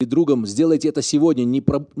другом, сделайте это сегодня.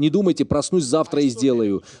 Не думайте, проснусь завтра и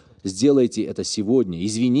сделаю. Сделайте это сегодня.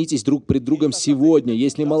 Извинитесь друг пред другом сегодня.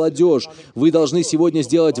 Если молодежь, вы должны сегодня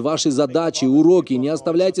сделать ваши задачи, уроки. Не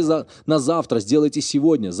оставляйте на завтра, сделайте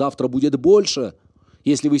сегодня. Завтра будет больше,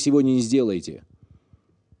 если вы сегодня не сделаете.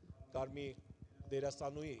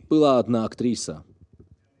 Была одна актриса,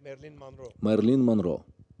 Мэрилин Монро.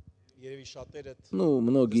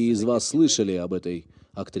 Многие из вас слышали об этой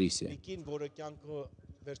актрисе.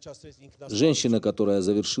 Женщина, которая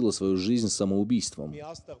завершила свою жизнь самоубийством.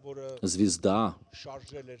 Звезда,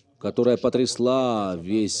 которая потрясла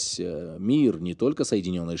весь мир, не только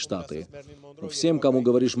Соединенные Штаты. Всем, кому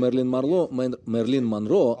говоришь Мэрилин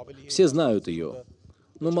Монро, все знают ее.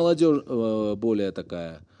 Молодежь более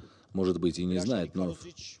такая, может быть, и не знает, но...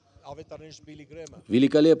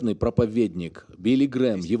 Великолепный проповедник Билли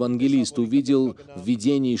Грэм, евангелист, увидел в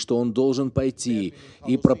видении, что он должен пойти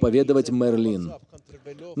и проповедовать Мэрилин.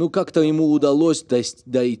 Как-то ему удалось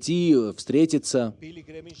дойти, встретиться.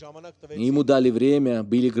 Ему дали время,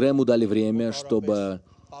 Билли Грэму дали время, чтобы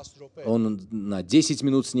он на 10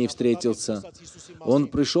 минут с ней встретился. Он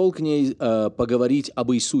пришел к ней поговорить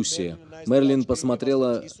об Иисусе. Мэрилин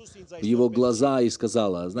посмотрела в его глаза и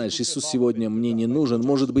сказала: «Знаешь, Иисус сегодня мне не нужен.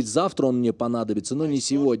 Может быть, завтра Он мне понадобится, но не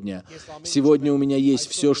сегодня. Сегодня у меня есть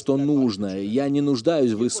все, что нужно. Я не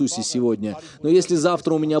нуждаюсь в Иисусе сегодня. Но если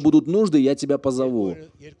завтра у меня будут нужды, я тебя позову».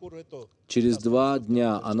 Через 2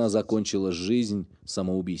 дня она закончила жизнь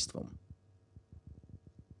самоубийством.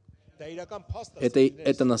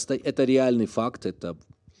 Это реальный факт, это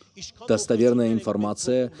достоверная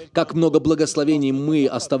информация. Как много благословений мы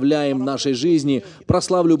оставляем в нашей жизни.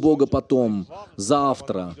 Прославлю Бога потом,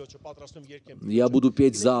 завтра. Я буду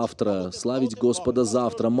петь завтра, славить Господа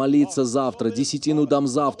завтра, молиться завтра, десятину дам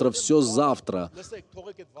завтра, все завтра.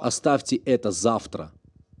 Оставьте это завтра.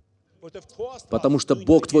 Потому что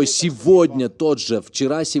Бог твой сегодня тот же,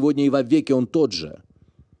 вчера, сегодня и вовеки Он тот же.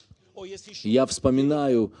 Я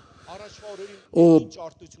вспоминаю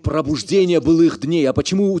пробуждение былых дней. А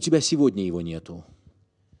почему у тебя сегодня его нету?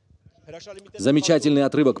 Замечательный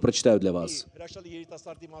отрывок прочитаю для вас.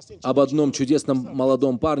 Об одном чудесном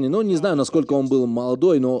молодом парне. Не знаю, насколько он был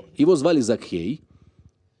молодой, но его звали Закхей.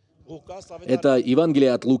 Это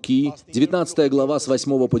Евангелие от Луки, 19 глава, с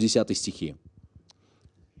 8 по 10 стихи.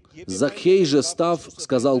 Закхей же, став,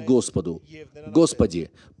 сказал Господу: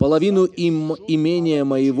 «Господи, половину имения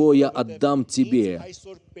моего я отдам Тебе».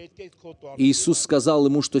 Иисус сказал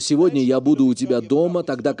ему, что сегодня я буду у тебя дома,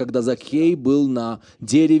 тогда, когда Закхей был на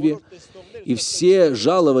дереве. И все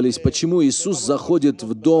жаловались, почему Иисус заходит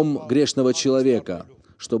в дом грешного человека,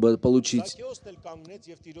 чтобы получить.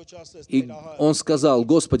 И он сказал: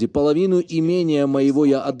 «Господи, половину имения моего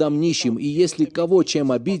я отдам нищим, и если кого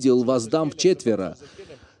чем обидел, воздам вчетверо».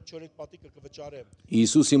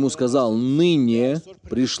 Иисус ему сказал: «Ныне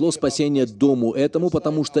пришло спасение дому этому,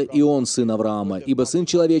 потому что и он сын Авраама, ибо Сын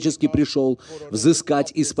Человеческий пришел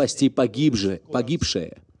взыскать и спасти погибшее».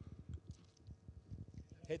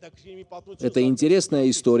 Это интересная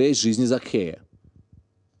история из жизни Закхея.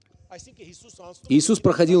 Иисус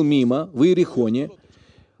проходил мимо в Иерихоне.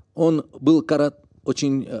 Он был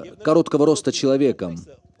очень короткого роста человеком.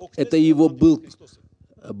 Это его был...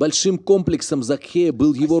 Большим комплексом Закхея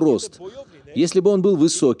был его рост. Если бы он был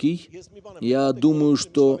высокий, я думаю,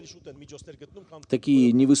 что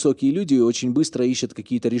такие невысокие люди очень быстро ищут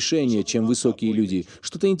какие-то решения, чем высокие люди.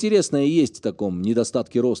 Что-то интересное есть в таком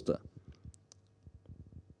недостатке роста.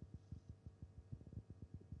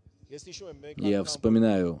 Я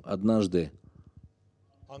вспоминаю, однажды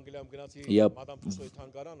я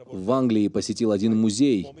в Англии посетил один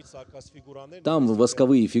музей. Там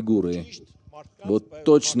восковые фигуры.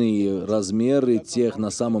 Точные размеры тех, на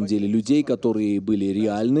самом деле, людей, которые были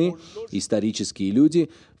реальны, исторические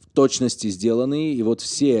люди, в точности сделанные. И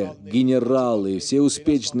все генералы, все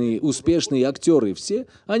успешные актеры, все,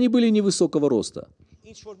 они были невысокого роста.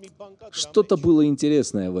 Что-то было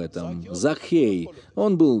интересное в этом. Закхей,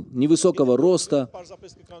 он был невысокого роста.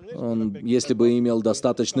 Если бы имел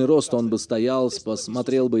достаточный рост, он бы стоял,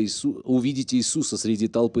 посмотрел бы увидеть Иисуса среди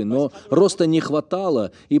толпы. Но роста не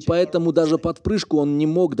хватало, и поэтому даже подпрыжку он не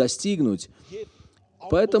мог достигнуть.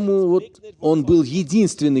 Поэтому он был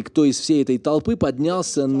единственный, кто из всей этой толпы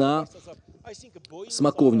поднялся на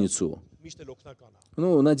смоковницу.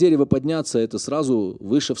 На дерево подняться — это сразу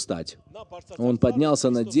выше встать. Он поднялся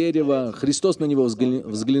на дерево, Христос на него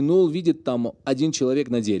взглянул, видит там один человек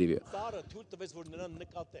на дереве.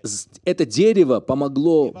 Это дерево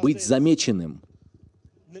помогло быть замеченным.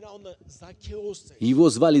 Его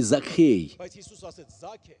звали Закхей.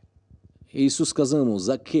 Иисус сказал ему: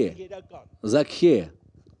 «Закхе,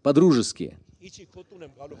 по-дружески,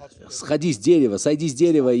 сходи с дерева, сойди с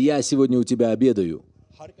дерева, я сегодня у тебя обедаю.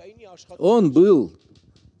 Он был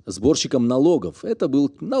сборщиком налогов, это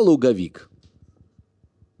был налоговик.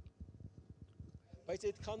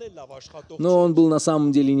 Но он был на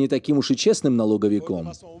самом деле не таким уж и честным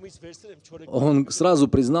налоговиком. Он сразу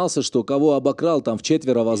признался, что кого обокрал, там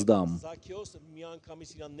вчетверо воздам.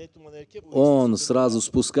 Он сразу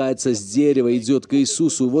спускается с дерева, идет к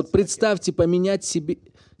Иисусу. Вот представьте, поменять себе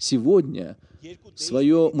сегодня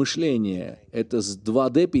свое мышление. Это с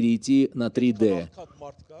 2D перейти на 3D.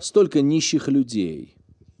 Столько нищих людей.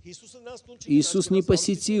 Иисус не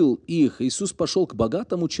посетил их. Иисус пошел к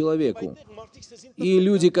богатому человеку. И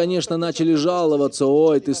люди, конечно, начали жаловаться.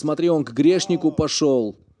 Ой, ты смотри, он к грешнику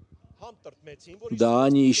пошел. Да,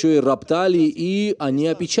 они еще и роптали, и они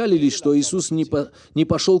опечалились, что Иисус не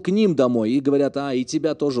пошел к ним домой. И говорят, и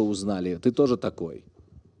тебя тоже узнали, ты тоже такой.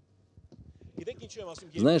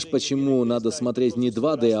 Знаешь, почему надо смотреть не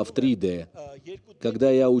 2D, а в 3D?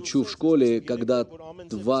 Когда я учу в школе, когда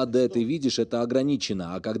 2D ты видишь, это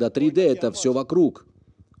ограничено, а когда 3D, это все вокруг.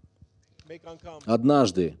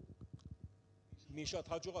 Однажды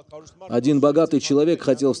один богатый человек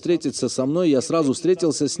хотел встретиться со мной, я сразу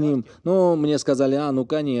встретился с ним, но мне сказали, ну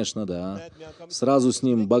конечно, да, сразу с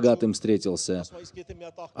ним богатым встретился.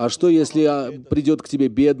 А что, если придет к тебе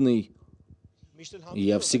бедный?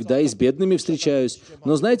 Я всегда и с бедными встречаюсь.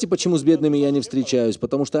 Но знаете, почему с бедными я не встречаюсь?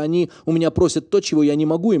 Потому что они у меня просят то, чего я не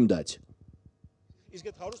могу им дать.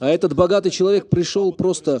 А этот богатый человек пришел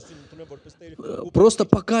просто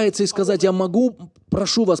покаяться и сказать, я могу,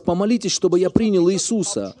 прошу вас, помолитесь, чтобы я принял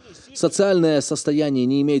Иисуса. Социальное состояние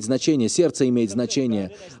не имеет значения, сердце имеет значение.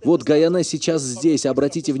 Вот Гаяне сейчас здесь,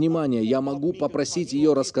 обратите внимание, я могу попросить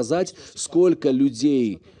ее рассказать, сколько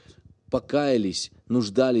людей покаялись,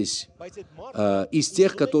 нуждались из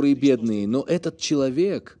тех, которые бедные. Но этот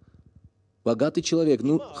человек, богатый человек,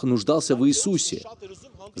 нуждался в Иисусе.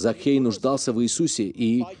 Закхей нуждался в Иисусе,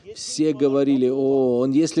 и все говорили,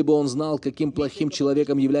 если бы он знал, каким плохим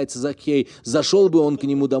человеком является Закхей, зашел бы он к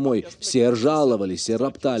нему домой. Все жаловались, все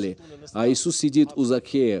роптали. А Иисус сидит у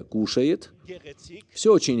Закхея, кушает,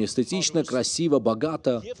 все очень эстетично, красиво,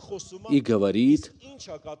 богато, и говорит,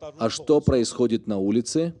 а что происходит на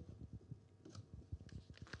улице?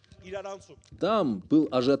 Там был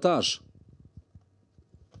ажиотаж.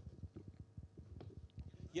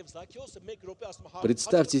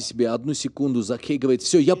 Представьте себе, одну секунду, Закхей говорит,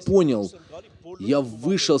 все, я понял, я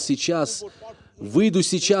вышел сейчас, выйду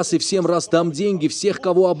сейчас и всем раздам деньги, всех,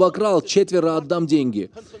 кого обокрал, 4 отдам деньги.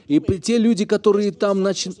 И те люди, которые там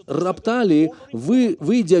роптали,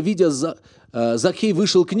 видя, Закхей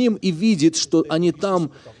вышел к ним и видит, что они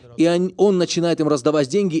там, и он начинает им раздавать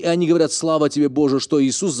деньги, и они говорят, слава тебе, Боже, что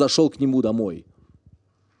Иисус зашел к нему домой.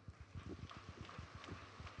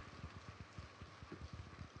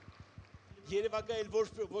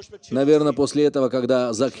 Наверное, после этого,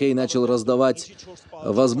 когда Закхей начал воздавать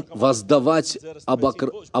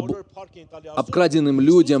обкраденным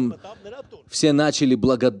людям, все начали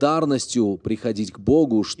благодарностью приходить к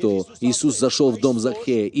Богу, что Иисус зашел в дом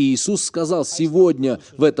Закхея. И Иисус сказал, сегодня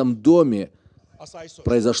в этом доме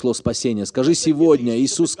произошло спасение. Скажи сегодня.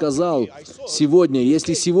 Иисус сказал сегодня.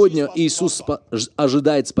 Если сегодня Иисус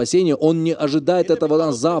ожидает спасения, Он не ожидает этого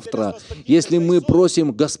на завтра. Если мы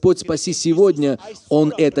просим, Господь, спаси сегодня,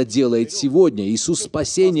 Он это делает сегодня. Иисус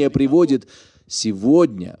спасение приводит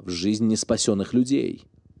сегодня в жизнь неспасенных людей.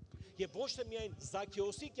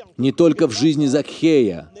 Не только в жизни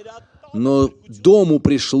Закхея, но дому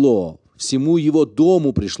пришло, всему его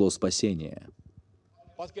дому пришло спасение.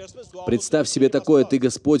 Представь себе такое, ты,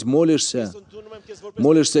 Господь, молишься,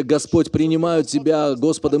 Господь, принимают тебя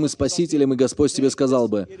Господом и Спасителем, и Господь тебе сказал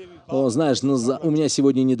бы, знаешь, у меня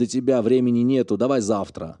сегодня не до тебя, времени нету, давай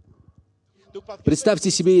завтра.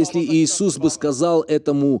 Представьте себе, если Иисус бы сказал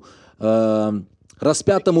этому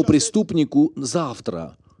распятому преступнику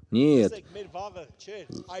завтра. Нет,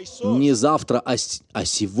 не завтра, а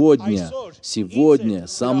сегодня. Сегодня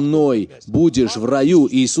со мной будешь в раю.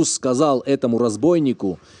 Иисус сказал этому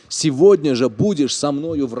разбойнику, сегодня же будешь со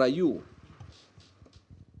мною в раю.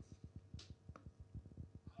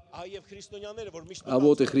 А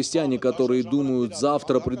вот и христиане, которые думают,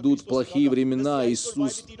 завтра придут плохие времена,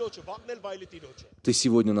 Иисус, ты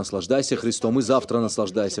сегодня наслаждайся Христом, и завтра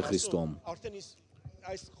наслаждайся Христом.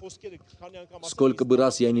 Сколько бы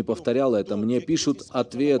раз я не повторял это, мне пишут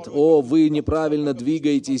ответ, вы неправильно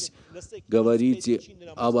двигаетесь, говорите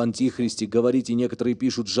об Антихристе, говорите, некоторые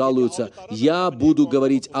пишут, жалуются. Я буду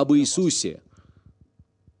говорить об Иисусе.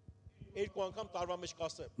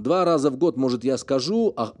 2 раза в год, может, я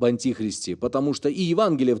скажу об Антихристе, потому что и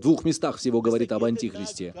Евангелие в 2 местах всего говорит об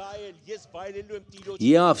Антихристе.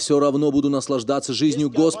 Я все равно буду наслаждаться жизнью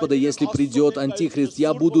Господа, если придет Антихрист.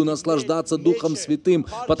 Я буду наслаждаться Духом Святым,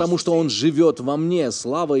 потому что Он живет во мне.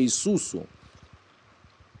 Слава Иисусу!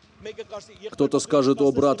 Кто-то скажет: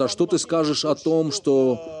 о, брат, а что ты скажешь о том,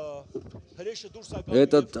 что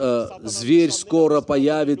этот зверь скоро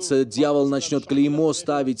появится, дьявол начнет клеймо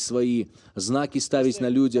ставить свои, знаки ставить на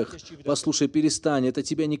людях? Послушай, перестань, это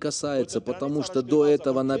тебя не касается, потому что до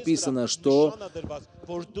этого написано, что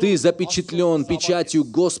ты запечатлен печатью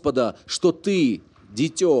Господа, что ты,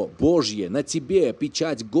 дитё Божье, на тебе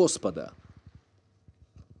печать Господа.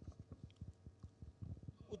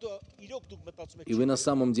 И вы на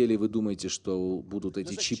самом деле, вы думаете, что будут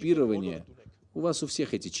эти чипирования? У вас у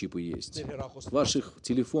всех эти чипы есть. В ваших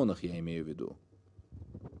телефонах, я имею в виду.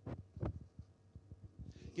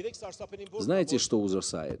 Знаете, что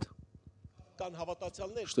ужасает?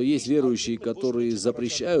 Что есть верующие, которые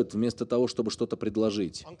запрещают вместо того, чтобы что-то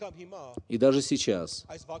предложить. И даже сейчас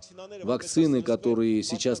вакцины, которые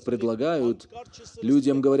сейчас предлагают,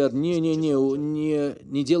 людям говорят: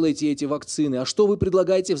 не делайте эти вакцины. А что вы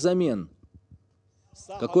предлагаете взамен?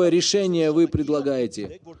 Какое решение вы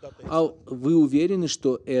предлагаете? А вы уверены,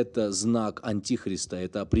 что это знак Антихриста,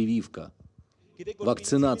 это прививка?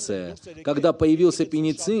 Вакцинация. Когда появился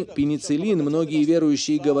пенициллин, многие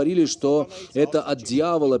верующие говорили, что это от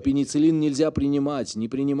дьявола, пенициллин нельзя принимать, не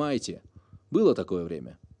принимайте. Было такое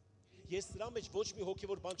время.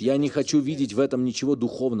 Я не хочу видеть в этом ничего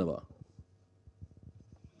духовного.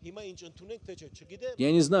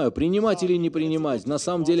 Я не знаю, принимать или не принимать. На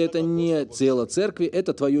самом деле это не цело церкви,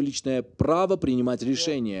 это твое личное право принимать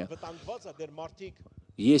решение.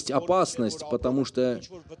 Есть опасность, потому что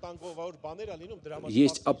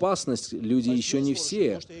есть опасность, люди еще не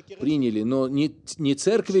все приняли, но не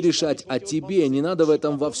церкви решать, а тебе. Не надо в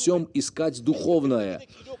этом во всем искать духовное.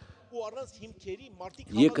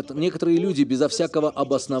 Некоторые люди безо всякого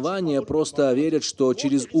обоснования просто верят, что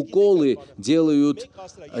через уколы делают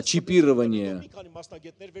чипирование.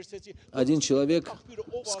 Один человек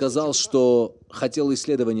сказал, что хотел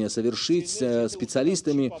исследование совершить с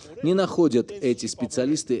специалистами. Не находят эти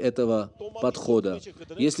специалисты этого подхода.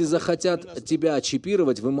 Если захотят тебя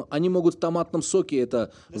чипировать, они могут в томатном соке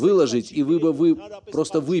это выложить, и вы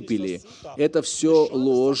просто выпили. Это все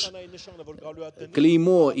ложь,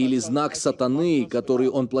 клеймо или знак сатаны, который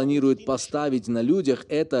он планирует поставить на людях,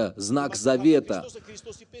 это знак завета.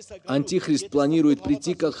 Антихрист планирует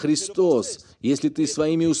прийти как Христос. Если ты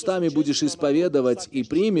своими устами будешь исповедовать и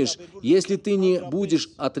примешь, если ты не будешь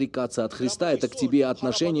отрекаться от Христа, это к тебе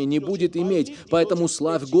отношения не будет иметь. Поэтому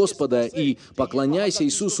славь Господа и поклоняйся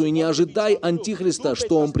Иисусу, и не ожидай Антихриста,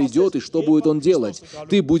 что Он придет и что будет Он делать.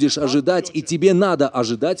 Ты будешь ожидать, и тебе надо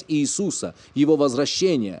ожидать Иисуса, Его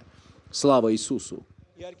возвращения. Слава Иисусу!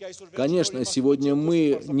 Конечно, сегодня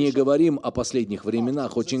мы не говорим о последних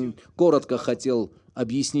временах. Очень коротко хотел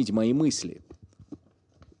объяснить мои мысли.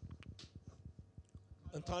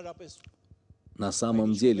 На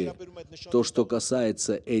самом деле, то, что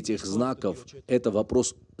касается этих знаков, это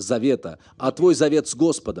вопрос завета. А твой завет с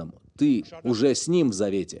Господом, ты уже с Ним в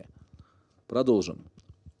завете. Продолжим.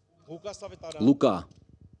 Лука,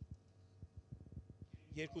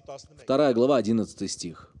 2 глава, 11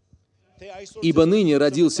 стих. «Ибо ныне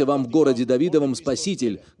родился вам в городе Давидовом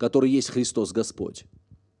Спаситель, который есть Христос Господь».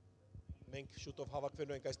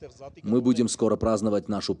 Мы будем скоро праздновать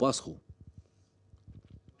нашу Пасху.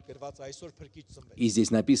 И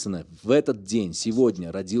здесь написано: в этот день,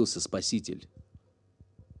 сегодня, родился Спаситель.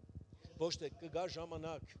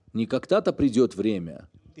 Не когда-то придет время,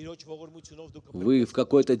 вы в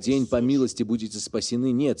какой-то день по милости будете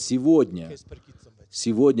спасены. Нет, сегодня.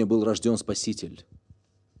 Сегодня был рожден Спаситель.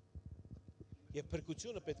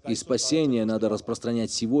 И спасение надо распространять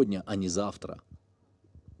сегодня, а не завтра.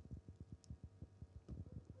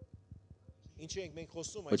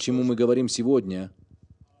 Почему мы говорим сегодня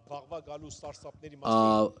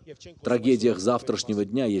о трагедиях завтрашнего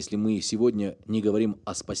дня, если мы сегодня не говорим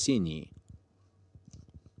о спасении?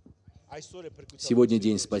 Сегодня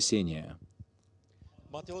день спасения.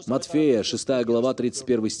 Матфея, 6 глава,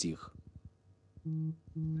 31 стих.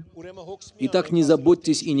 «Итак, не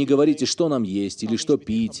заботьтесь и не говорите, что нам есть, или что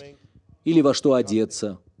пить, или во что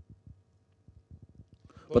одеться.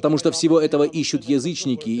 Потому что всего этого ищут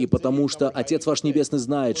язычники, и потому что Отец ваш Небесный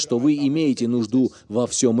знает, что вы имеете нужду во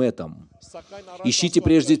всем этом. Ищите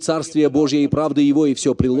прежде Царствие Божье и правды Его, и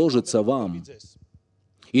все приложится вам.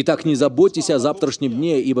 Итак, не заботьтесь о завтрашнем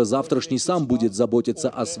дне, ибо завтрашний сам будет заботиться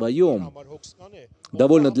о своем.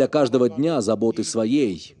 Довольно для каждого дня заботы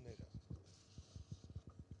своей».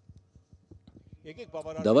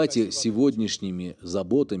 Давайте сегодняшними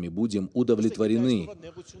заботами будем удовлетворены.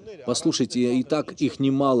 Послушайте, и так их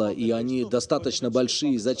немало, и они достаточно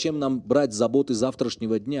большие. Зачем нам брать заботы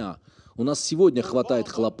завтрашнего дня? У нас сегодня хватает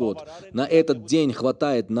хлопот. На этот день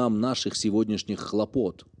хватает нам наших сегодняшних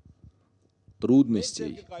хлопот,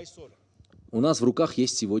 трудностей. У нас в руках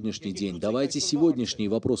есть сегодняшний день. Давайте сегодняшние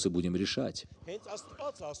вопросы будем решать.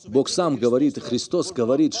 Бог сам говорит, Христос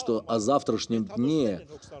говорит, что о завтрашнем дне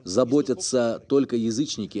заботятся только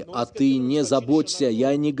язычники, а ты не заботься.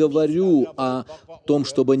 Я не говорю о том,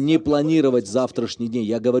 чтобы не планировать завтрашний день.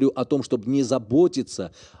 Я говорю о том, чтобы не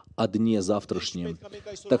заботиться о дне завтрашнем.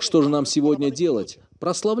 Так что же нам сегодня делать?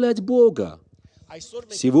 Прославлять Бога.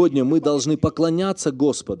 Сегодня мы должны поклоняться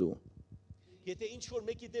Господу.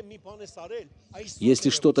 Если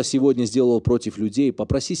что-то сегодня сделал против людей,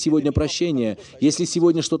 попроси сегодня прощения. Если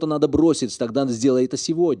сегодня что-то надо бросить, тогда сделай это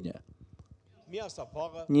сегодня.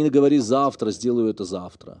 Не говори завтра, сделаю это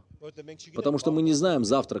завтра. Потому что мы не знаем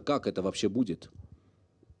завтра, как это вообще будет.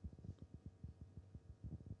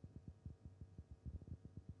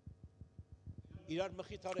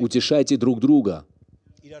 Утешайте друг друга.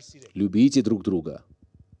 Любите друг друга.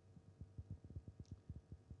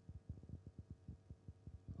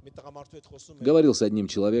 Говорил с одним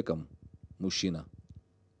человеком, мужчина.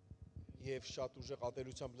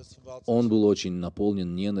 Он был очень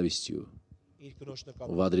наполнен ненавистью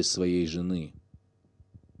в адрес своей жены.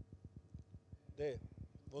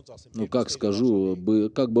 Ну, как скажу,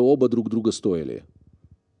 как бы оба друг друга стоили.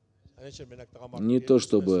 Не то,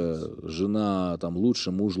 чтобы жена там лучше,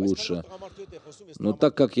 муж лучше. Но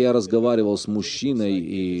так как я разговаривал с мужчиной,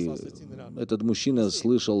 и этот мужчина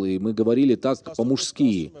слышал, и мы говорили так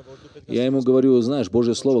по-мужски. Я ему говорю, знаешь,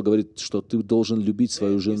 Божье Слово говорит, что ты должен любить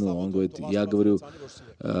свою жену. Он говорит, я говорю,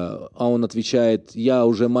 а он отвечает, я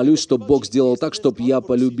уже молюсь, чтобы Бог сделал так, чтобы я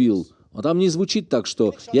полюбил. А там не звучит так,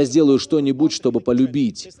 что я сделаю что-нибудь, чтобы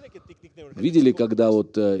полюбить. Видели, когда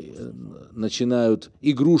вот начинают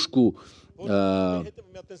игрушку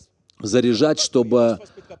заряжать, чтобы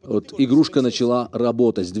вот игрушка начала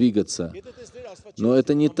работать, двигаться. Но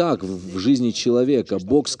это не так в жизни человека.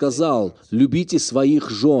 Бог сказал, любите своих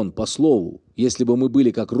жен по слову, если бы мы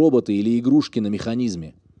были как роботы или игрушки на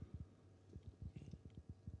механизме.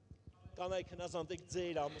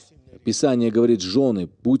 Писание говорит, жены,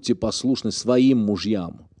 будьте послушны своим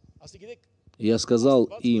мужьям. Я сказал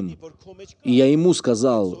им, и я ему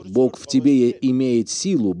сказал, Бог в тебе имеет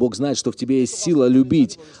силу, Бог знает, что в тебе есть сила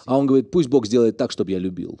любить. А он говорит, пусть Бог сделает так, чтобы я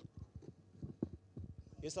любил.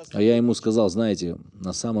 А я ему сказал, знаете,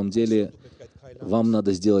 на самом деле вам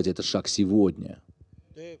надо сделать этот шаг сегодня.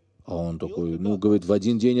 А он такой, ну, говорит, в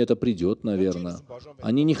один день это придет, наверное.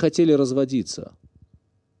 Они не хотели разводиться.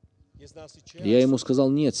 Я ему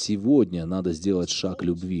сказал, нет, сегодня надо сделать шаг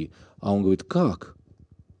любви. А он говорит, как?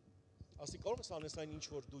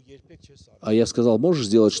 А я сказал, можешь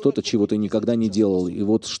сделать что-то, чего ты никогда не делал? И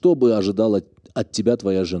вот что бы ожидала от тебя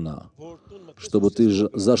твоя жена? Чтобы ты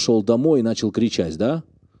зашел домой и начал кричать, да?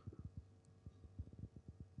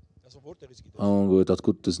 А он говорит,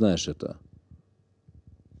 откуда ты знаешь это?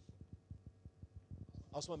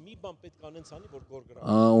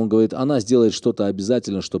 А он говорит, она сделает что-то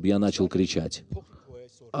обязательно, чтобы я начал кричать.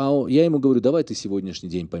 А я ему говорю, давай ты сегодняшний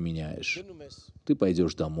день поменяешь. Ты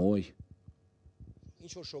пойдешь домой,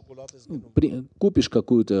 купишь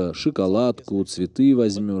какую-то шоколадку, цветы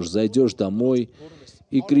возьмешь, зайдешь домой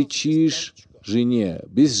и кричишь жене,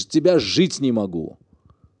 без тебя жить не могу.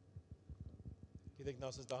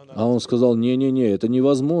 А он сказал, не-не-не, это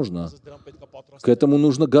невозможно. К этому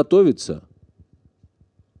нужно готовиться.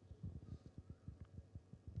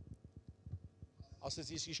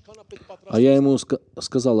 А я ему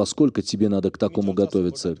сказал, а сколько тебе надо к такому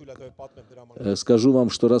готовиться? Скажу вам,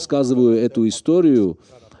 что рассказываю эту историю,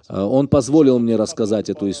 он позволил мне рассказать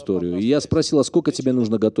эту историю. И я спросил, а сколько тебе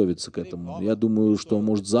нужно готовиться к этому? Я думаю, что,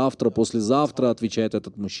 может, завтра, послезавтра, отвечает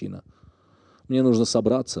этот мужчина. Мне нужно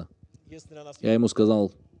собраться. Я ему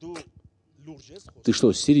сказал, ты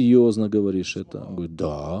что, серьезно говоришь это? Он говорит,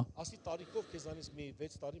 да.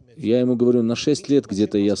 Я ему говорю, на 6 лет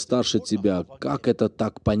где-то я старше тебя. Как это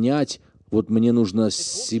так понять? Вот мне нужно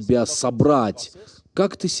себя собрать.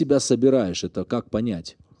 Как ты себя собираешь? Это как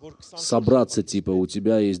понять? Собраться, типа, у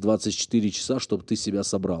тебя есть 24 часа, чтобы ты себя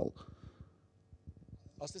собрал.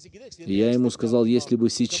 И я ему сказал, если бы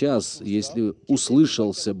сейчас, если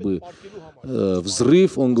услышался бы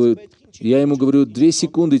взрыв, он говорит, я ему говорю, 2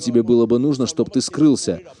 секунды тебе было бы нужно, чтобы ты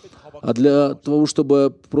скрылся. А для того,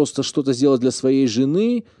 чтобы просто что-то сделать для своей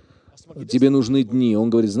жены, тебе нужны дни. Он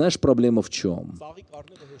говорит, знаешь, проблема в чем?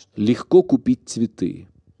 Легко купить цветы.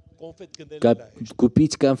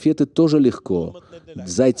 Купить конфеты тоже легко.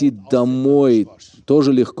 Зайти домой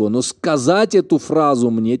тоже легко. Но сказать эту фразу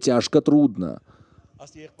мне тяжко трудно.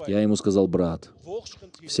 Я ему сказал: брат,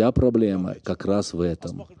 вся проблема как раз в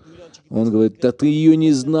этом. Он говорит: да ты ее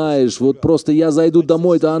не знаешь, вот просто я зайду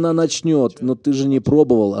домой, да она начнет. Но ты же не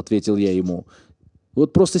пробовал, ответил я ему.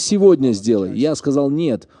 Вот просто сегодня сделай. Я сказал: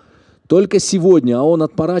 нет, только сегодня. А он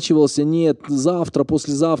отморачивался: нет, завтра,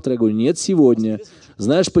 послезавтра. Я говорю: нет, сегодня.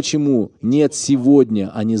 Знаешь почему? Нет,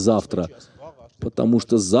 сегодня, а не завтра. Потому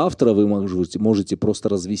что завтра вы можете просто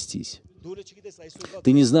развестись.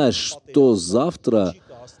 Ты не знаешь, что завтра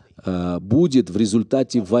будет в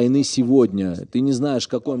результате войны сегодня. Ты не знаешь,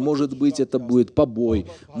 какой. Может быть, это будет побой,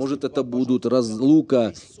 может, это будут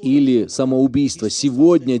разлука или самоубийство.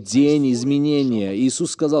 Сегодня день изменения.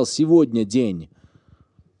 Иисус сказал: сегодня день.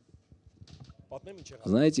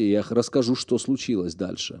 Знаете, я расскажу, что случилось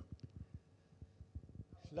дальше.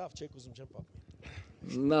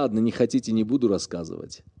 Ладно, не хотите, не буду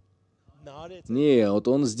рассказывать. Не, вот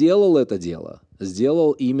он сделал это дело.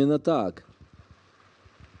 Сделал именно так.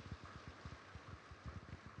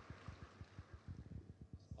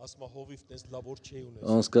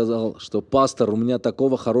 Он сказал, что: пастор, у меня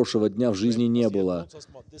такого хорошего дня в жизни не было.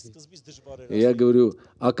 И я говорю: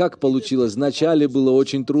 а как получилось? Вначале было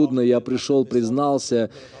очень трудно, я пришел, признался,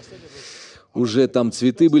 уже там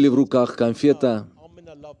цветы были в руках, конфета.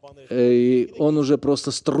 И он уже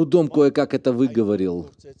просто с трудом кое-как это выговорил.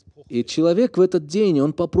 И человек в этот день,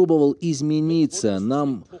 он попробовал измениться.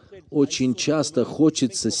 Нам очень часто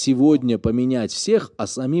хочется сегодня поменять всех, а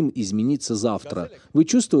самим измениться завтра. Вы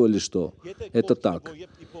чувствовали, что это так?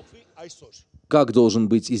 Как должен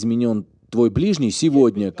быть изменен твой ближний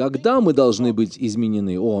сегодня? Когда мы должны быть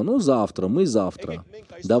изменены? Завтра, мы завтра.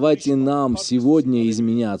 Давайте нам сегодня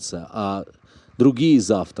изменяться, а другие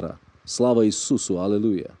завтра. Слава Иисусу!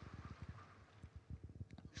 Аллилуйя!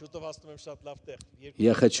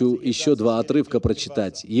 Я хочу еще два отрывка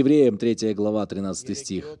прочитать. Евреям 3 глава, 13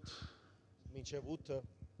 стих.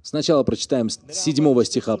 Сначала прочитаем с 7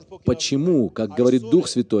 стиха. «Почему, как говорит Дух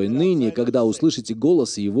Святой, ныне, когда услышите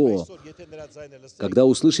голос Его, когда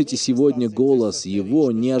услышите сегодня голос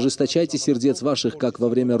Его, не ожесточайте сердец ваших, как во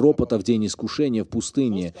время ропота в день искушения в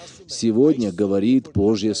пустыне. Сегодня говорит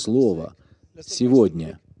Божье Слово».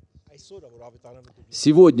 Сегодня.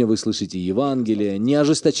 Сегодня вы слышите Евангелие, не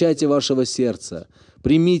ожесточайте вашего сердца,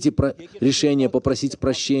 примите решение попросить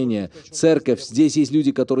прощения. Церковь, здесь есть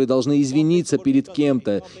люди, которые должны извиниться перед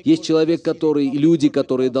кем-то, есть люди,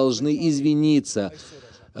 которые должны извиниться,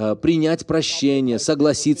 принять прощение,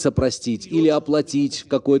 согласиться простить или оплатить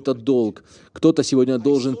какой-то долг. Кто-то сегодня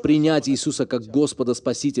должен принять Иисуса как Господа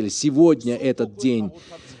Спасителя. Сегодня этот день.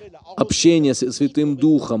 Общение с Святым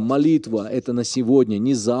Духом, молитва — это на сегодня,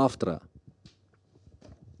 не завтра.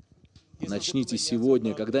 Начните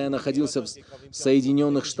сегодня. Когда я находился в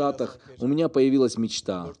Соединенных Штатах, у меня появилась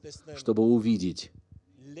мечта, чтобы увидеть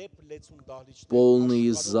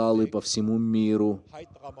полные залы по всему миру,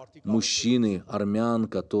 мужчины, армян,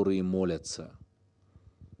 которые молятся.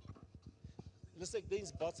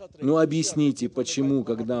 Объясните, почему,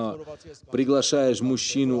 когда приглашаешь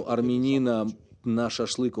мужчину-армянина на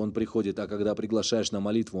шашлык, он приходит, а когда приглашаешь на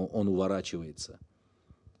молитву, он уворачивается.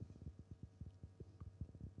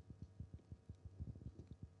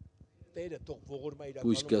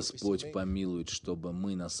 Пусть Господь помилует, чтобы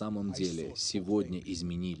мы на самом деле сегодня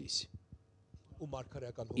изменились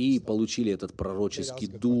и получили этот пророческий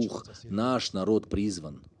дух. Наш народ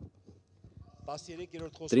призван.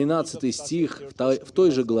 13 стих в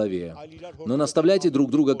той же главе. «Но наставляйте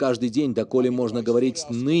друг друга каждый день, доколе можно говорить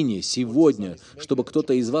ныне, сегодня, чтобы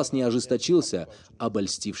кто-то из вас не ожесточился,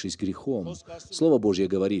 обольстившись грехом». Слово Божье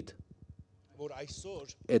говорит,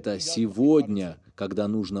 это сегодня, когда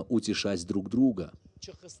нужно утешать друг друга.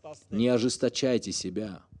 Не ожесточайте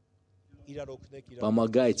себя.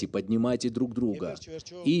 Помогайте, поднимайте друг друга.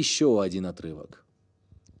 И еще один отрывок.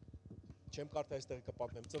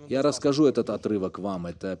 Я расскажу этот отрывок вам.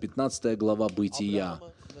 Это 15 глава Бытия.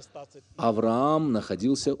 Авраам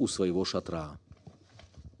находился у своего шатра.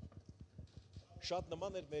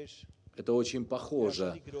 Это очень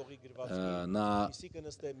похоже на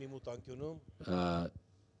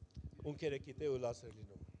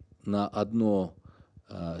одно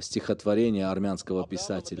стихотворение армянского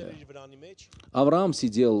писателя. Авраам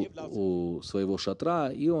сидел у своего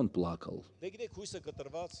шатра, и он плакал.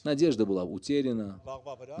 Надежда была утеряна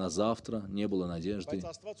на завтра, не было надежды.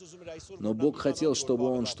 Но Бог хотел, чтобы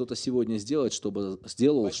он что-то сегодня сделал,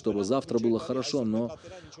 чтобы завтра было хорошо, но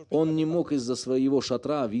он не мог из-за своего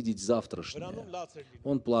шатра видеть завтрашнее.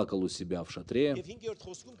 Он плакал у себя в шатре.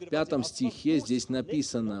 В 5 стихе здесь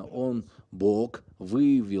написано, Бог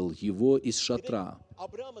вывел его из шатра.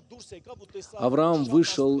 Авраам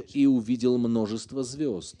вышел и увидел множество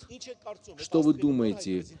звезд. Что вы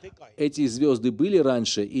думаете, эти звезды были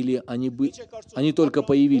раньше или они только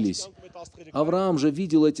появились? Авраам же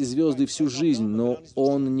видел эти звезды всю жизнь, но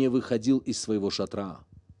он не выходил из своего шатра.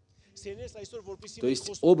 То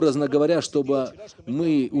есть, образно говоря, чтобы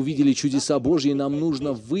мы увидели чудеса Божьи, нам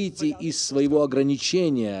нужно выйти из своего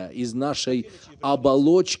ограничения, из нашей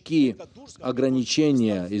оболочки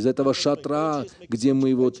ограничения, из этого шатра, где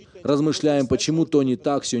мы размышляем, почему то не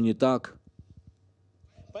так, все не так,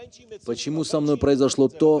 почему со мной произошло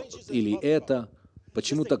то или это,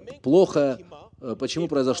 почему так плохо, почему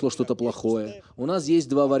произошло что-то плохое. У нас есть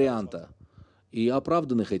 2 варианта. И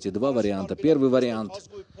оправданных эти 2 варианта. Первый вариант,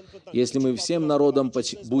 если мы всем народом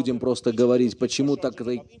будем просто говорить, почему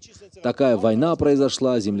такая война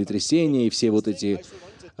произошла, землетрясение и все эти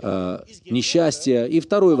несчастья. И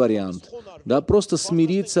второй вариант, просто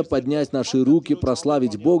смириться, поднять наши руки,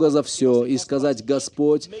 прославить Бога за все и сказать: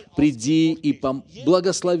 Господь, приди и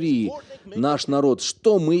благослови наш народ.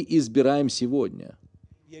 Что мы избираем сегодня?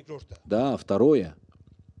 Да, второе.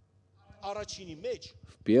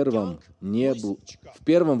 В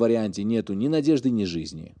первом варианте нету ни надежды, ни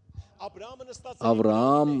жизни.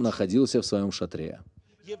 Авраам находился в своем шатре.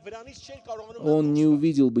 Он не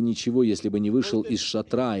увидел бы ничего, если бы не вышел из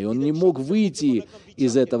шатра, и он не мог выйти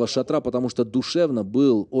из этого шатра, потому что душевно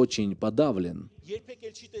был очень подавлен.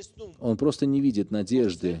 Он просто не видит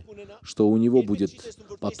надежды, что у него будет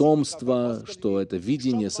потомство, что это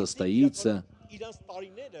видение состоится.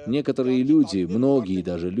 Некоторые люди,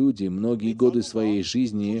 многие годы своей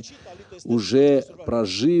жизни, уже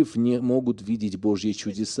прожив, не могут видеть Божьи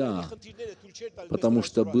чудеса, потому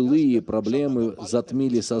что былые проблемы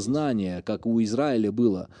затмили сознание, как у Израиля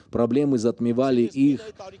было. Проблемы затмевали их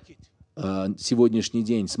сегодняшний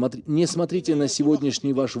день. Не смотрите на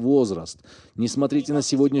сегодняшний ваш возраст, не смотрите на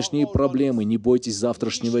сегодняшние проблемы, не бойтесь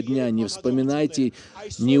завтрашнего дня, не вспоминайте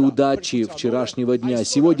неудачи вчерашнего дня.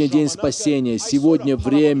 Сегодня день спасения, сегодня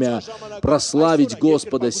время прославить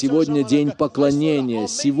Господа, сегодня день поклонения,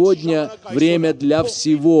 сегодня время для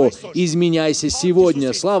всего. Изменяйся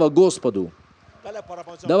сегодня. Слава Господу!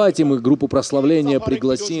 Давайте мы группу прославления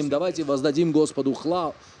пригласим, давайте воздадим Господу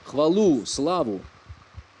хвалу, славу.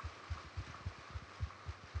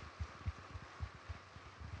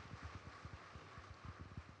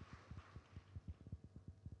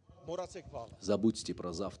 Забудьте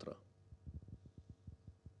про завтра.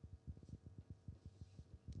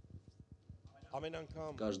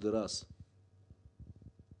 Каждый раз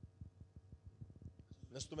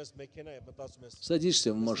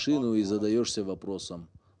садишься в машину и задаешься вопросом: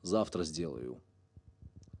 завтра сделаю.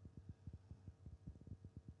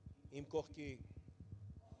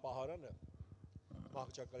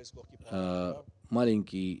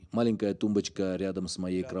 Маленькая тумбочка рядом с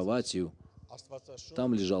моей кроватью.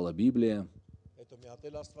 Там лежала Библия,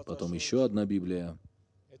 потом еще одна Библия,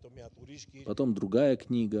 потом другая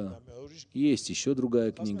книга, есть еще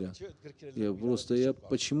другая книга. Я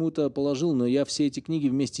почему-то положил, но я все эти книги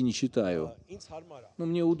вместе не читаю. Но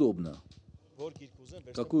мне удобно.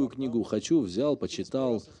 Какую книгу хочу, взял,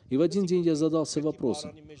 почитал. И в один день я задался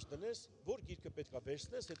вопросом.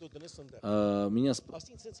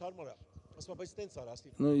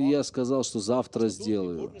 Я сказал, что завтра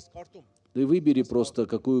сделаю. Ты выбери просто,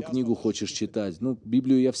 какую книгу хочешь читать.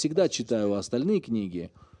 Библию я всегда читаю, а остальные книги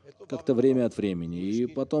как-то время от времени. И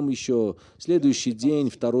потом еще следующий день,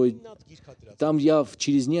 второй. Там я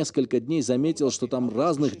через несколько дней заметил, что там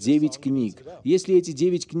разных 9 книг. Если эти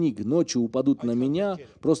 9 книг ночью упадут на меня,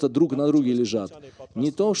 просто друг на друге лежат.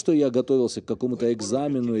 Не то, что я готовился к какому-то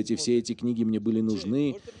экзамену, все эти книги мне были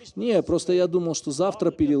нужны. Не, просто я думал, что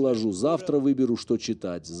завтра переложу, завтра выберу, что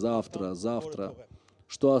читать. Завтра.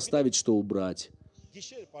 Что оставить, что убрать.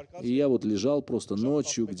 И я лежал просто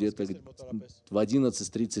ночью, где-то в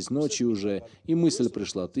 11:30 ночи уже, и мысль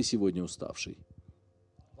пришла: ты сегодня уставший.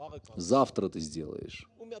 Завтра ты сделаешь.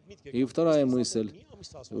 И вторая мысль.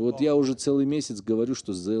 Я уже целый месяц говорю,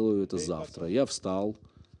 что сделаю это завтра. Я встал,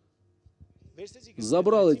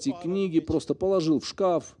 забрал эти книги, просто положил в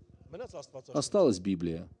шкаф. Осталась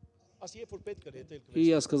Библия. И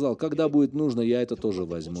я сказал, когда будет нужно, я это тоже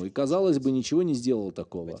возьму. И, казалось бы, ничего не сделал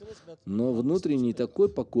такого. Но внутренний такой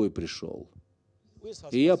покой пришел.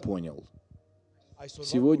 И я понял,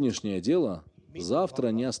 сегодняшнее дело завтра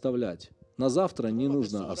не оставлять. На завтра не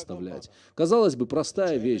нужно оставлять. Казалось бы,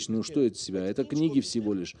 простая вещь, ну что это себя? Это книги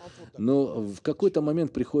всего лишь. Но в какой-то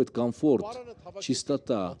момент приходит комфорт,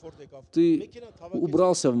 чистота. Ты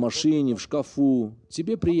убрался в машине, в шкафу,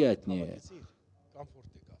 тебе приятнее.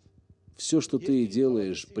 Все, что ты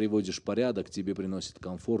делаешь, приводишь в порядок, тебе приносит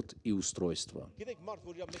комфорт и устройство.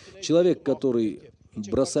 Человек, который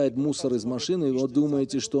бросает мусор из машины, вы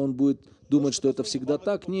думаете, что он будет думать, что это всегда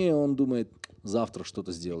так? Не, он думает, завтра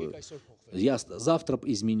что-то сделаю. Я завтра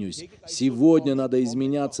изменюсь. Сегодня надо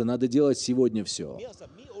изменяться, надо делать сегодня все.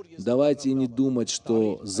 Давайте не думать,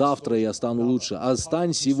 что завтра я стану лучше, а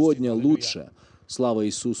стань сегодня лучше. Слава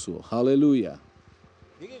Иисусу! Аллилуйя!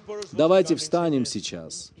 Давайте встанем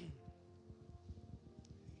сейчас.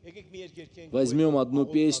 Возьмем одну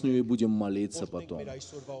песню и будем молиться потом.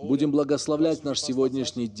 Будем благословлять наш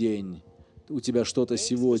сегодняшний день. У тебя что-то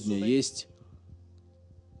сегодня есть?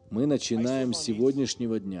 Мы начинаем с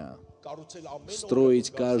сегодняшнего дня строить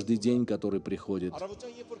каждый день, который приходит.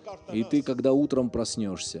 И ты, когда утром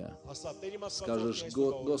проснешься, скажешь,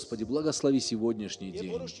 Господи, благослови сегодняшний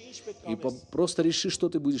день. И просто реши, что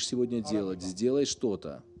ты будешь сегодня делать. Сделай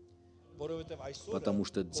что-то. Потому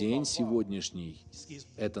что день сегодняшний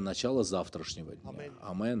 — это начало завтрашнего дня.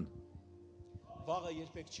 Амен.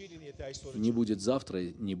 Не будет завтра,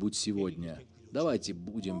 не будь сегодня. Давайте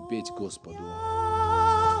будем петь Господу.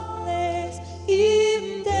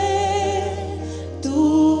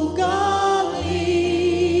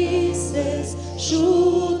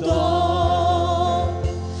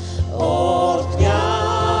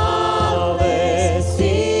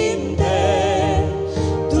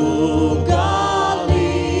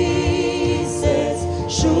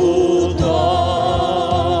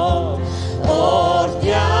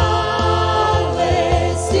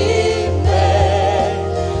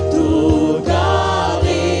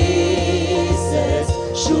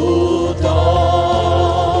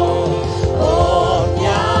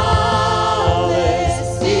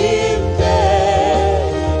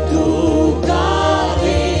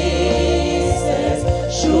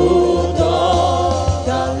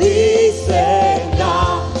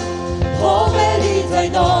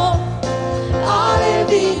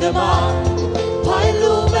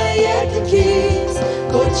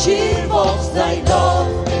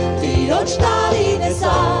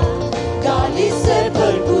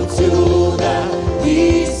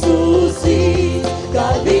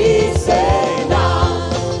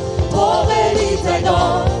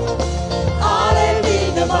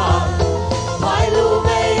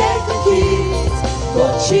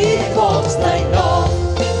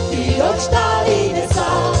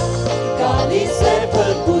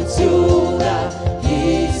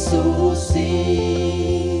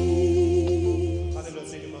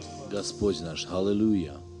 Господь наш,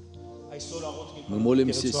 аллилуйя. Мы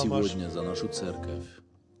молимся сегодня за нашу церковь,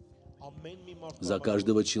 за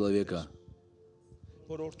каждого человека,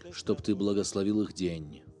 чтобы Ты благословил их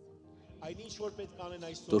день.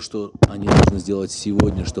 То, что они должны сделать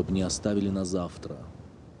сегодня, чтобы не оставили на завтра.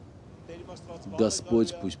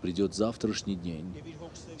 Господь, пусть придет завтрашний день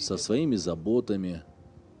со своими заботами,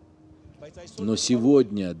 но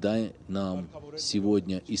сегодня дай нам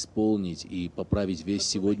сегодня исполнить и поправить весь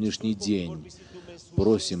сегодняшний день.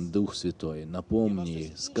 Просим, Дух Святой,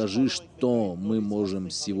 напомни, скажи, что мы можем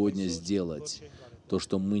сегодня сделать, то,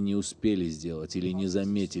 что мы не успели сделать или не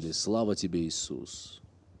заметили. Слава Тебе, Иисус,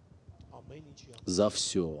 за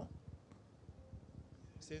все.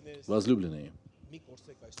 Возлюбленные,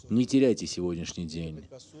 не теряйте сегодняшний день.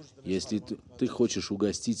 Если ты хочешь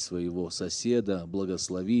угостить своего соседа,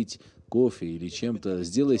 благословить кофе или чем-то,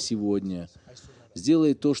 сделай сегодня.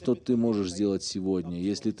 Сделай то, что ты можешь сделать сегодня.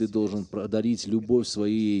 Если ты должен подарить любовь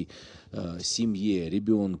своей семье,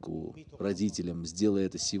 ребенку, родителям, сделай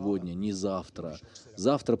это сегодня, не завтра.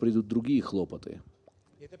 Завтра придут другие хлопоты.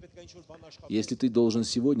 Если ты должен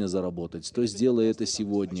сегодня заработать, то сделай это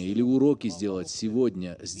сегодня. Или уроки сделать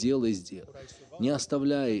сегодня. Сделай. Не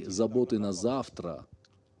оставляй заботы на завтра,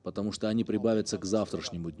 потому что они прибавятся к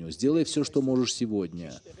завтрашнему дню. Сделай все, что можешь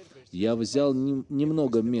сегодня. Я взял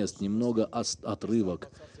немного мест, немного отрывок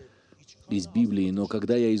из Библии, но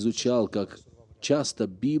когда я изучал, как часто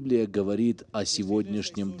Библия говорит о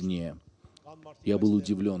сегодняшнем дне, я был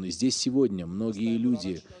удивлен. И здесь сегодня многие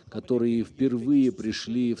люди, которые впервые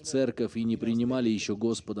пришли в церковь и не принимали еще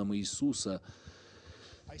Господом Иисуса,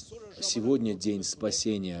 Сегодня день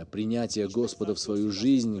спасения, принятия Господа в свою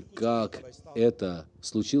жизнь, как это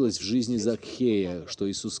случилось в жизни Закхея, что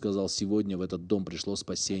Иисус сказал: сегодня в этот дом пришло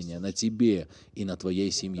спасение на тебе и на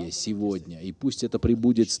твоей семье сегодня, и пусть это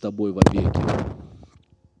пребудет с тобой вовеки.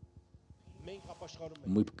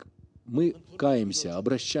 Мы каемся,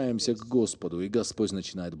 обращаемся к Господу, и Господь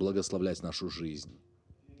начинает благословлять нашу жизнь.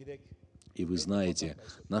 И вы знаете,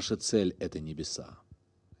 наша цель — это небеса.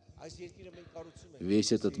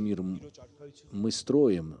 Весь этот мир мы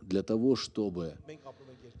строим для того, чтобы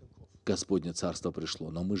Господне Царство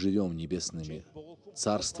пришло, но мы живем небесными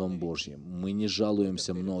Царством Божьим. Мы не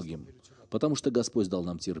жалуемся многим, потому что Господь дал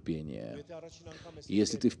нам терпение. И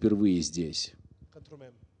если ты впервые здесь,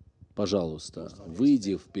 пожалуйста,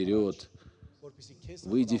 выйди вперед,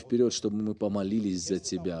 чтобы мы помолились за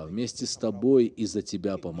тебя. Вместе с тобой и за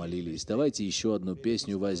тебя помолились. Давайте еще одну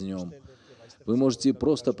песню возьмем. Вы можете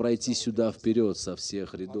просто пройти сюда вперед со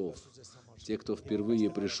всех рядов. Те, кто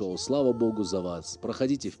впервые пришел, слава Богу за вас.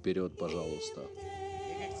 Проходите вперед, пожалуйста.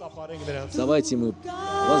 Давайте мы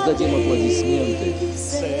воздадим аплодисменты.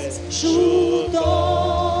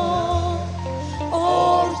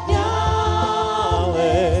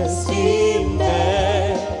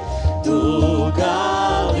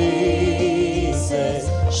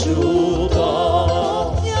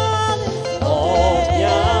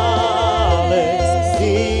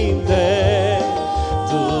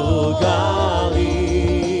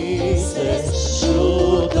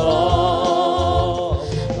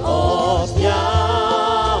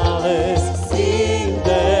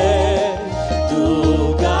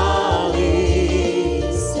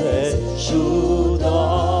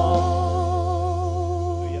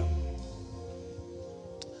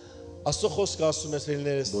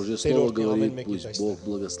 Божье Слово говорит, пусть Бог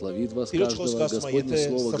благословит вас каждого. Господне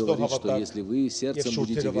Слово говорит, что если вы сердцем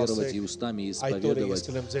будете веровать и устами исповедовать,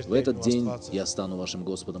 в этот день я стану вашим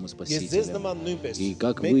Господом и Спасителем. И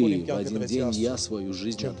как вы, в один день я свою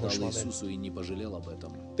жизнь отдал Иисусу и не пожалел об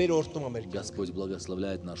этом. Господь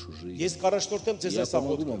благословляет нашу жизнь. Я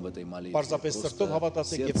помогу вам в этой молитве. Просто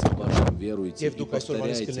сердцем вашим веруйте и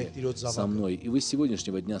повторяйте со мной. И вы с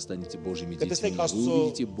сегодняшнего дня станете Божьими детьми. Вы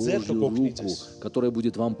увидите Божью руку, которая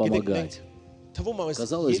будет вам помогать.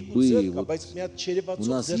 Казалось бы, вот у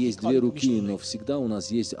нас есть две руки, но всегда у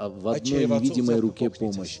нас есть в одной невидимой руке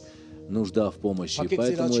помощь, нужда в помощи.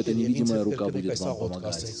 Поэтому эта невидимая рука будет вам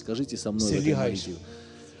помогать. Скажите со мной в этой молитве: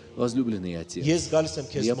 возлюбленный Отец,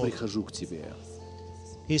 я прихожу к Тебе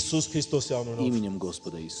именем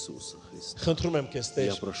Господа Иисуса Христа.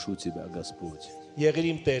 Я прошу Тебя, Господь,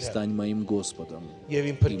 стань моим Господом и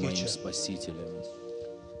моим Спасителем.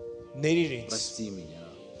 Прости меня,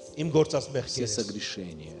 все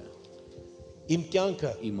согрешения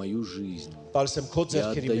и мою жизнь я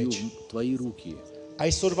отдаю в Твои руки.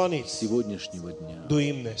 С сегодняшнего дня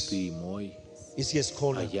Ты мой,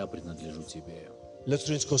 а я принадлежу Тебе.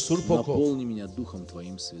 Наполни меня Духом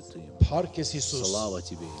Твоим Святым. Слава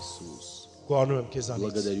Тебе, Иисус.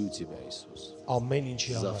 Благодарю Тебя, Иисус,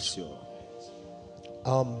 за все.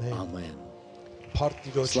 Аминь.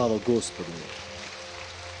 Слава Господу.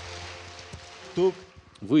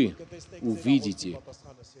 Вы увидите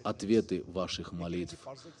ответы ваших молитв.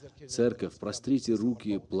 Церковь, прострите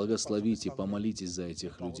руки, благословите, помолитесь за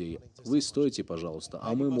этих людей. Вы стойте, пожалуйста,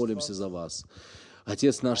 а мы молимся за вас.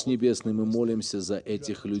 Отец наш Небесный, мы молимся за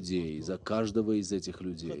этих людей, за каждого из этих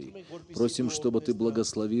людей. Просим, чтобы Ты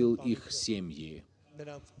благословил их семьи,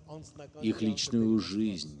 их личную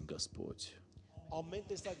жизнь, Господь.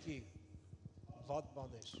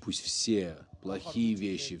 Пусть все плохие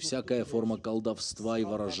вещи, всякая форма колдовства и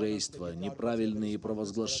ворожейства, неправильные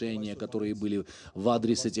провозглашения, которые были в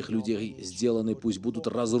адрес этих людей сделаны, пусть будут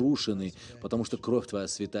разрушены, потому что кровь Твоя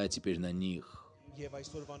святая теперь на них.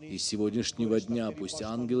 И с сегодняшнего дня пусть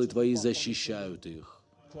ангелы Твои защищают их.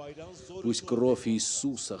 Пусть кровь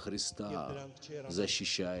Иисуса Христа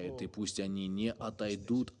защищает, и пусть они не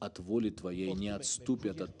отойдут от воли Твоей, не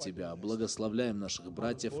отступят от Тебя. Благословляем наших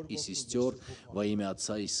братьев и сестер во имя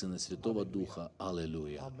Отца и Сына и Святого Духа.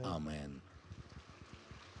 Аллилуйя. Аминь.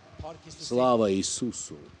 Слава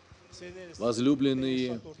Иисусу!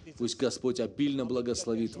 Возлюбленные, пусть Господь обильно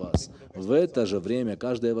благословит вас. В это же время,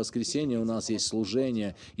 каждое воскресенье у нас есть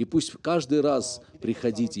служение, и пусть каждый раз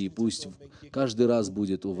приходите, и пусть каждый раз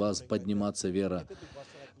будет у вас подниматься вера.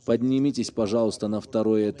 Поднимитесь, пожалуйста, на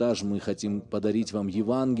второй этаж, мы хотим подарить вам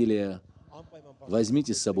Евангелие.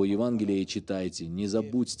 Возьмите с собой Евангелие и читайте. Не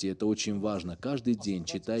забудьте, это очень важно. Каждый день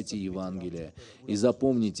читайте Евангелие. И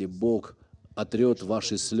запомните, Бог отрет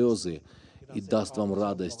ваши слезы, и даст вам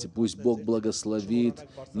радость. Пусть Бог благословит.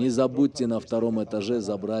 Не забудьте на втором этаже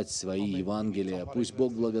забрать свои Евангелия. Пусть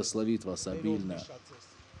Бог благословит вас обильно.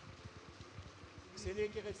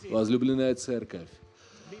 Возлюбленная церковь,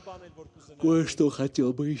 кое-что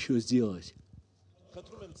хотел бы еще сделать.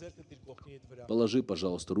 Положи,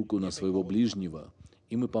 пожалуйста, руку на своего ближнего,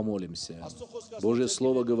 и мы помолимся. Божье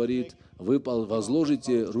Слово говорит, вы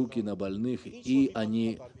возложите руки на больных, и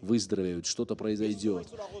они выздоровеют, что-то произойдет.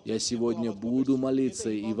 Я сегодня буду молиться,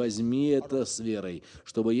 и возьми это с верой,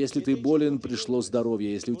 чтобы, если ты болен, пришло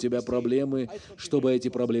здоровье, если у тебя проблемы, чтобы эти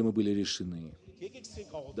проблемы были решены.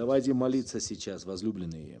 Давайте молиться сейчас,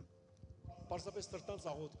 возлюбленные.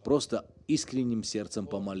 Просто искренним сердцем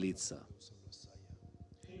помолиться.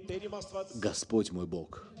 Господь мой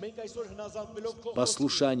Бог,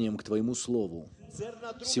 послушанием к Твоему Слову,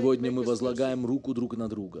 сегодня мы возлагаем руку друг на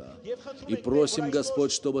друга и просим,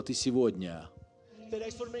 Господь, чтобы Ты сегодня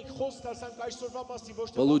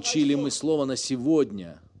получили мы Слово на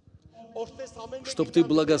сегодня, чтобы Ты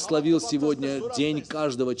благословил сегодня день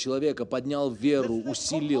каждого человека, поднял веру,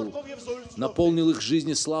 усилил, наполнил их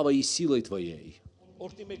жизни славой и силой Твоей.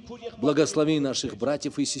 Благослови наших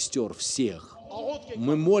братьев и сестер, всех.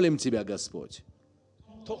 Мы молим Тебя, Господь.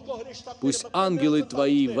 Пусть ангелы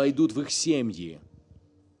Твои войдут в их семьи,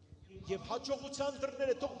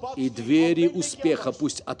 и двери успеха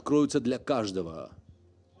пусть откроются для каждого.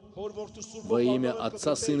 Во имя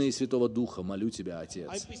Отца, Сына и Святого Духа молю Тебя, Отец,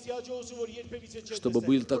 чтобы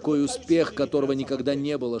был такой успех, которого никогда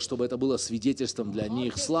не было, чтобы это было свидетельством для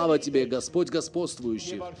них. Слава Тебе, Господь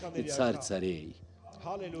господствующих и Царь царей.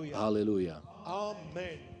 Аллилуйя.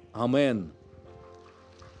 Амен.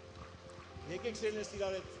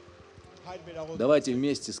 Давайте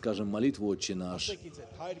вместе скажем молитву «Отче наш».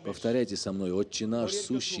 Повторяйте со мной: «Отче наш,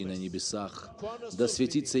 сущий на небесах, да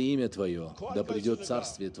светится имя Твое, да придет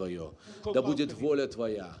царствие Твое, да будет воля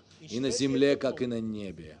Твоя, и на земле, как и на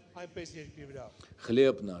небе.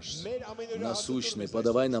 Хлеб наш насущный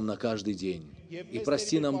подавай нам на каждый день, и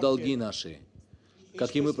прости нам долги наши,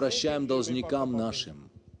 как и мы прощаем должникам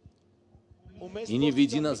нашим. И не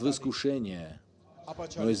введи нас в искушение,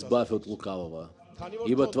 но избавь от лукавого.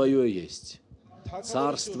 Ибо Твое есть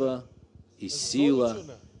царство и сила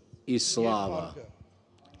и слава.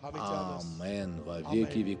 Амен во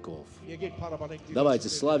веки веков». Давайте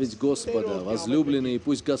славить Господа, возлюбленные,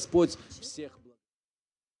 пусть Господь всех